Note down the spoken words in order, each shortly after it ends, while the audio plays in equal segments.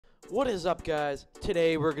What is up, guys?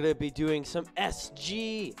 Today we're gonna be doing some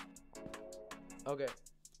SG. Okay,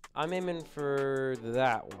 I'm aiming for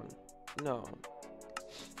that one. No,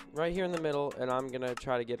 right here in the middle, and I'm gonna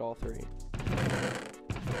try to get all three.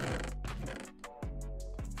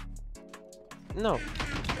 No.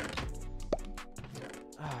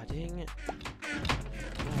 Ah, dang it.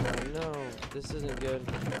 Oh no, this isn't good.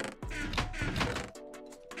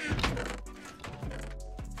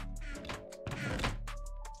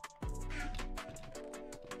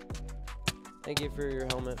 Thank you for your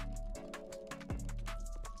helmet.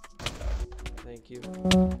 Thank you.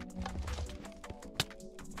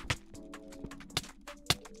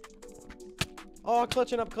 Oh,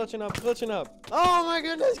 clutching up, clutching up, clutching up. Oh my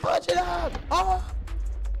goodness, clutching up! Oh!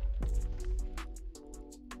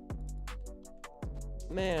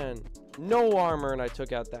 Man, no armor and I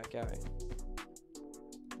took out that guy.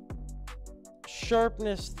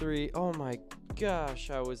 Sharpness 3. Oh my gosh,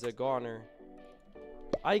 I was a goner.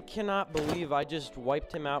 I cannot believe I just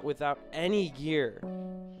wiped him out without any gear.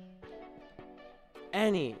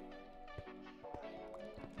 Any.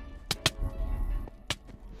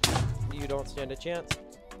 You don't stand a chance.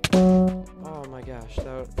 Oh my gosh,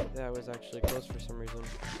 that was actually close for some reason.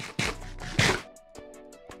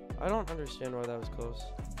 I don't understand why that was close.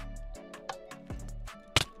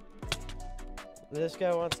 This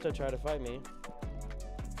guy wants to try to fight me.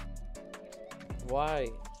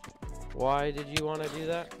 Why? Why did you want to do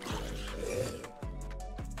that?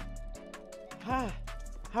 Ha!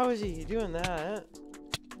 How is he doing that?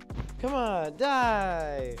 Come on,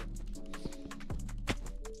 die!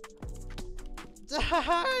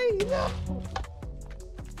 Die! No!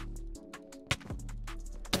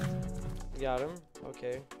 Got him.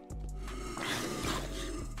 Okay.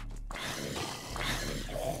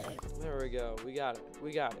 There we go. We got it.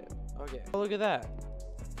 We got it. Okay. Oh, look at that.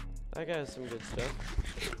 That guy has some good stuff.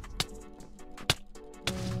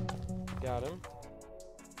 Got him.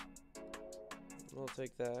 We'll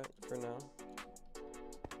take that for now.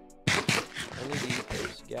 I need to eat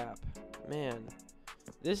this gap. Man,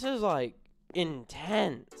 this is like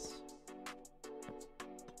intense.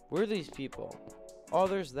 Where are these people? Oh,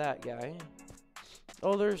 there's that guy.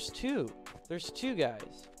 Oh, there's two. There's two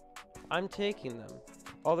guys. I'm taking them.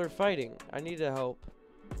 Oh, they're fighting. I need to help.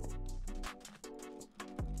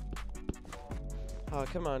 Oh,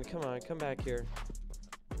 come on, come on. Come back here.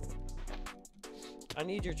 I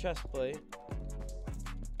need your chest plate.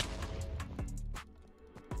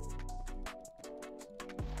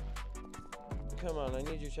 Come on, I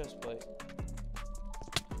need your chest plate.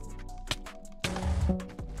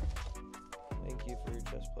 Thank you for your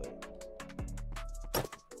chest plate.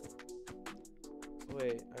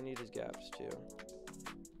 Wait, I need his gaps too.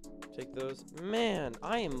 Take those. Man,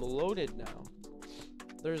 I am loaded now.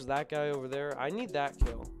 There's that guy over there. I need that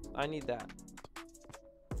kill. I need that.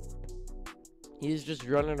 He's just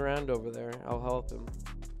running around over there. I'll help him.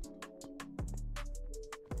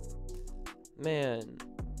 Man.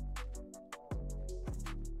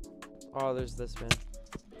 Oh, there's this man.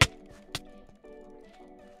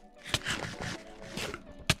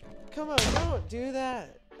 Come on, don't do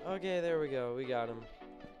that. Okay, there we go. We got him.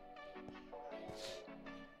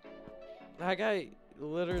 That guy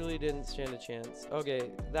literally didn't stand a chance. Okay,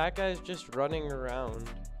 that guy's just running around.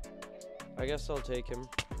 I guess I'll take him.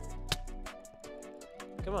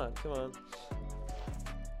 Come on, come on.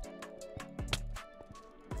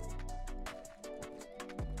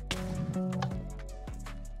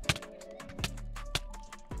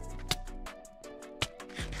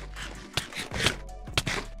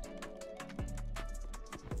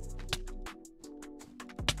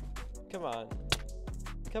 Come on.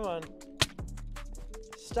 Come on.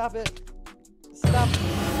 Stop it. Stop.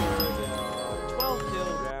 There we go. 12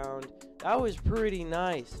 kill round. That was pretty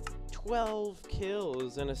nice. 12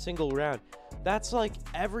 kills in a single round. That's like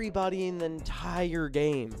everybody in the entire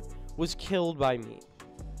game was killed by me.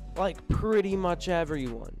 Like pretty much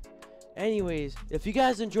everyone. Anyways, if you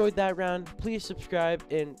guys enjoyed that round, please subscribe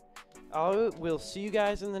and we'll see you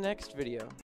guys in the next video.